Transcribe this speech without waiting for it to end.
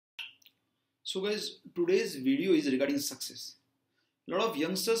So guys, today's video is regarding success. A lot of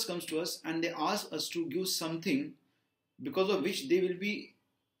youngsters comes to us and they ask us to give something because of which they will be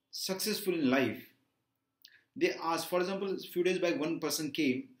successful in life. They ask, for example, a few days back one person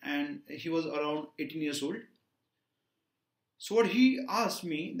came and he was around 18 years old. So what he asked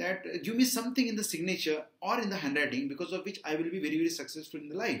me that give me something in the signature or in the handwriting because of which I will be very, very successful in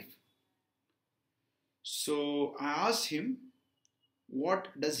the life. So I asked him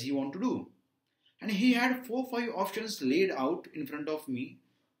what does he want to do. And he had 4-5 options laid out in front of me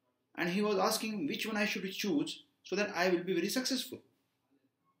and he was asking which one I should choose so that I will be very successful.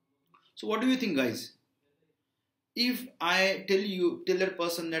 So what do you think, guys? If I tell that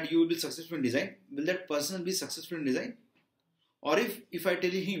person that you will be successful in design, will that person be successful in design? Or if I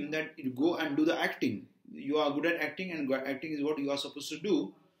tell him that you go and do the acting, you are good at acting and acting is what you are supposed to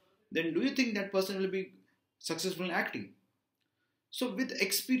do, then do you think that person will be successful in acting? So with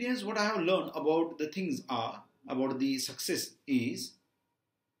experience, what I have learned about the things are, about the success is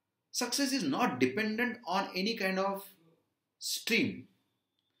not dependent on any kind of stream.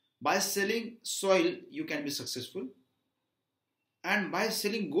 By selling soil, you can be successful. And by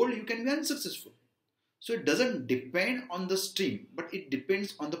selling gold, you can be unsuccessful. So it doesn't depend on the stream, but it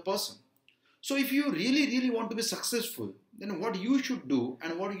depends on the person. So if you really want to be successful, then what you should do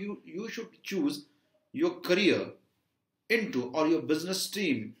and what you should choose your career into or your business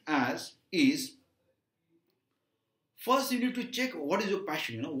stream as is, first you need to check what is your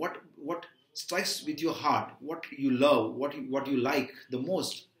passion, what strikes with your heart, what you love, what you like the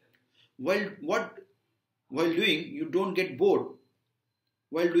most. While doing, you don't get bored.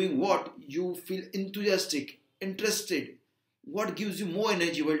 While doing what, you feel enthusiastic, interested. What gives you more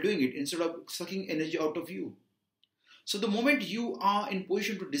energy while doing it instead of sucking energy out of you? So the moment you are in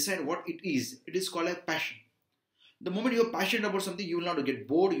position to decide what it is called a passion. The moment you are passionate about something, you will not get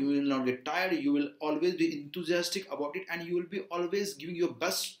bored, you will not get tired, you will always be enthusiastic about it and you will be always giving your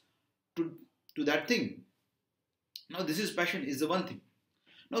best to that thing. Now this is passion is the one thing.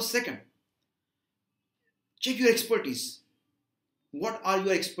 Now second, check your expertise. What are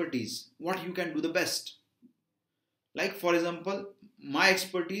your expertise? What you can do the best? Like for example, my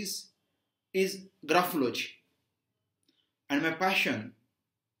expertise is graphology. And my passion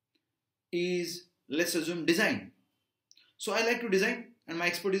is, let's assume, design. So I like to design and my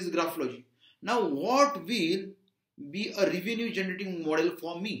expertise is graphology. Now what will be a revenue generating model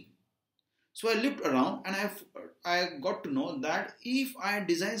for me? So I looked around and I got to know that if I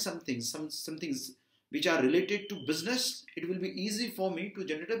design some things which are related to business, it will be easy for me to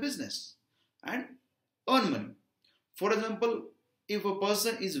generate a business and earn money. For example, if a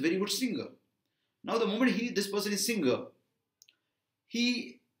person is a very good singer, now the moment this person is singer,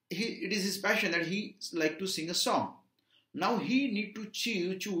 it is his passion that he like to sing a song. Now he need to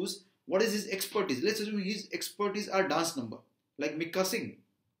choose what is his expertise. Let's assume his expertise are dance number, like Mikka Singh.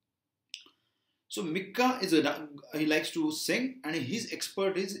 So Mikka he likes to sing and his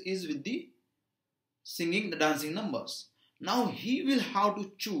expertise is with the singing, the dancing numbers. Now he will have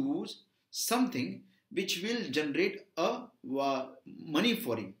to choose something which will generate a money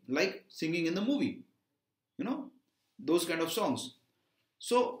for him, like singing in the movie, those kind of songs.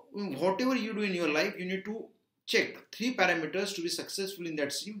 So whatever you do in your life, you need to check 3 parameters to be successful in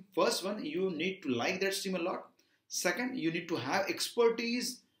that stream. First one, you need to like that stream a lot. Second, you need to have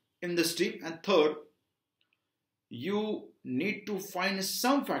expertise in the stream. And third, you need to find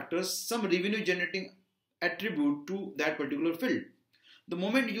some factors, some revenue generating attribute to that particular field. The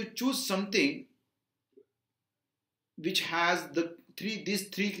moment you choose something which has these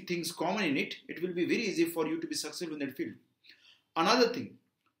three things common in it, it will be very easy for you to be successful in that field. Another thing,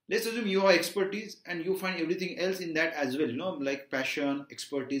 let's assume you have expertise and you find everything else in that as well, like passion,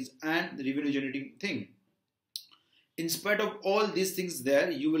 expertise and the revenue generating thing. In spite of all these things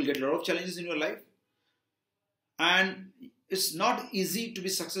there, you will get a lot of challenges in your life. And it's not easy to be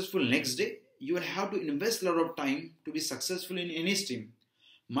successful next day. You will have to invest a lot of time to be successful in any stream.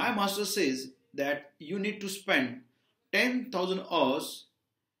 My master says that you need to spend 10,000 hours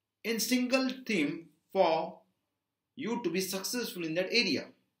in single theme for you to be successful in that area.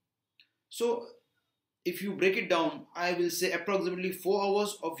 So if you break it down, I will say approximately 4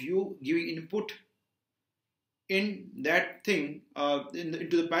 hours of you giving input in that thing,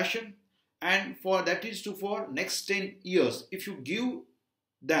 into the passion, and for that is for next 10 years. If you give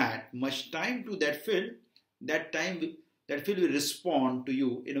that much time to that field, that field will respond to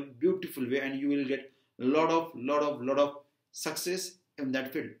you in a beautiful way and you will get a lot of success in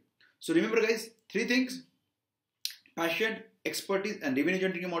that field. So remember guys, 3 things: passion, expertise and revenue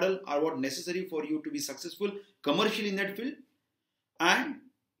generating model are what necessary for you to be successful commercially in that field. And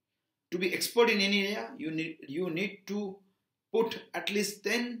To be expert in any area, you need to put at least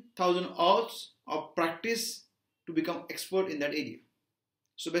 10,000 hours of practice to become expert in that area.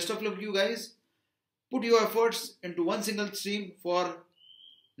 So best of luck to you guys. Put your efforts into one single stream for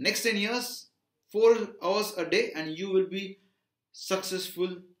next 10 years, 4 hours a day, and you will be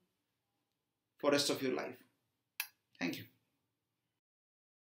successful for rest of your life. Thank you.